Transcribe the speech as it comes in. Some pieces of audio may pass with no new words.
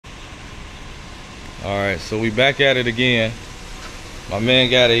All right, so we back at it again. My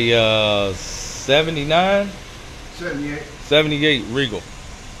man got a 78 Regal.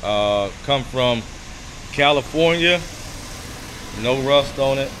 Come from California, no rust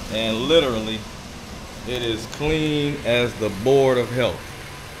on it, and literally it is clean as the board of health.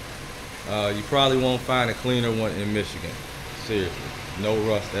 You probably won't find a cleaner one in Michigan. Seriously, no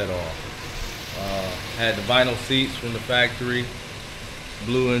rust at all. Had the vinyl seats from the factory,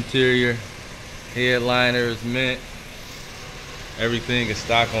 blue interior, headliners, mint. Everything is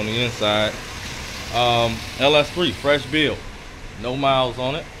stock on the inside. LS3, fresh build, no miles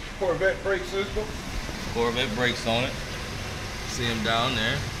on it. Corvette brake system. Corvette brakes on it. See them down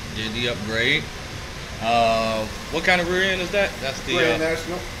there. Did the upgrade. What kind of rear end is that? That's the Grand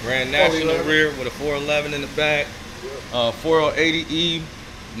National. Grand National rear with a 411 in the back. 4080E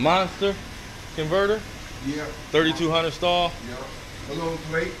monster converter. Yeah. 3200 stall. Yeah. Balloon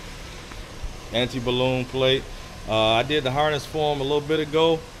plate. Anti-balloon plate. I did the harness for him a little bit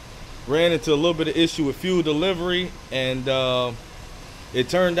ago. Ran into a little bit of issue with fuel delivery, and it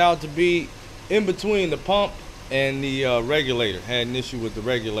turned out to be in between the pump and the regulator. Had an issue with the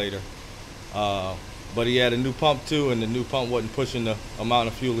regulator, but he had a new pump too, and the new pump wasn't pushing the amount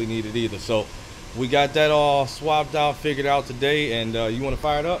of fuel he needed either. So we got that all swapped out, figured out today, and you want to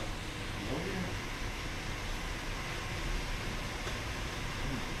fire it up?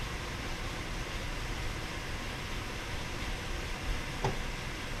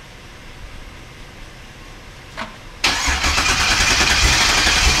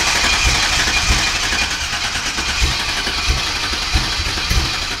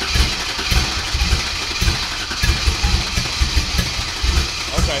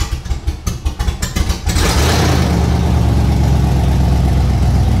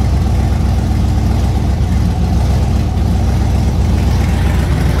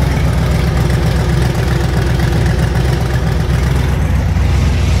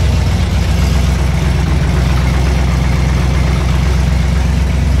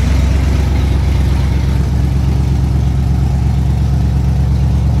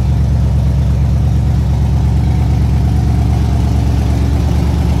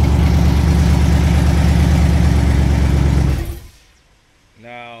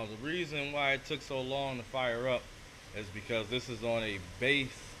 Now, the reason why it took so long to fire up is because this is on a base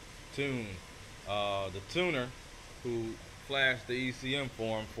tune. The tuner who flashed the ECM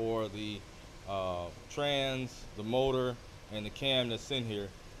for him for the trans, the motor, and the cam that's in here,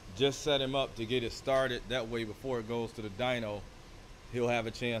 just set him up to get it started. That way, before it goes to the dyno, he'll have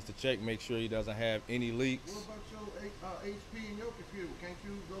a chance to check, make sure he doesn't have any leaks. What about your HP and your computer? Can't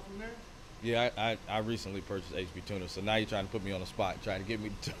you go from there? Yeah, I recently purchased HP tuner, so now you're trying to put me on the spot, trying to get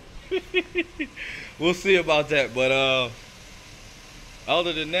me to we'll see about that. But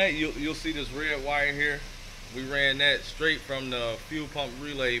other than that, you'll see this red wire here. We ran that straight from the fuel pump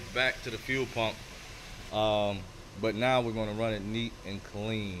relay back to the fuel pump. But now we're gonna run it neat and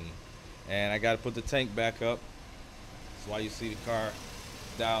clean. And I gotta put the tank back up. That's why you see the car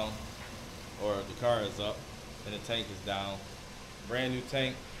down, or the car is up and the tank is down. Brand new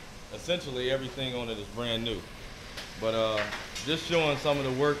tank. Essentially everything on it is brand new. But just showing some of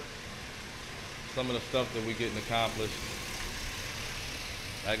the work, some of the stuff that we're getting accomplished.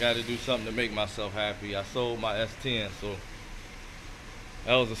 I got to do something to make myself happy. I sold my S10, so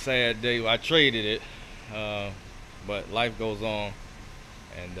that was a sad day. I traded it, but life goes on,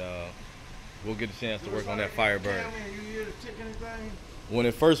 and we'll get a chance to work on that Firebird. When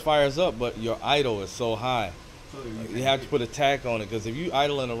it first fires up, but your idle is so high. You have to put a tack on it, because if you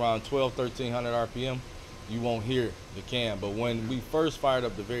idling around 1300 RPM, you won't hear the cam. But when we first fired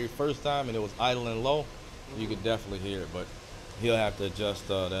up the very first time and it was idling low, you could definitely hear it. But he'll have to adjust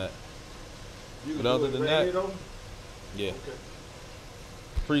that. But other than that, yeah. Okay.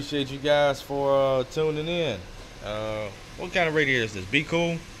 Appreciate you guys for tuning in. What kind of radiator is this? Be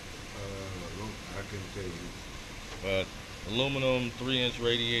Cool? I couldn't tell you. But aluminum 3-inch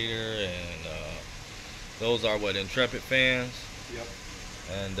radiator, and those are what, Intrepid fans? Yep.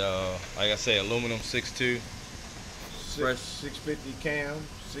 And like I say, aluminum 6.2. 650 cam,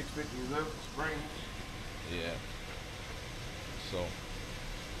 650 lip spring. Yeah. So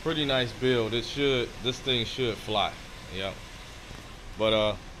pretty nice build. This thing should fly. Yep.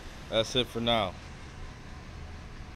 But that's it for now.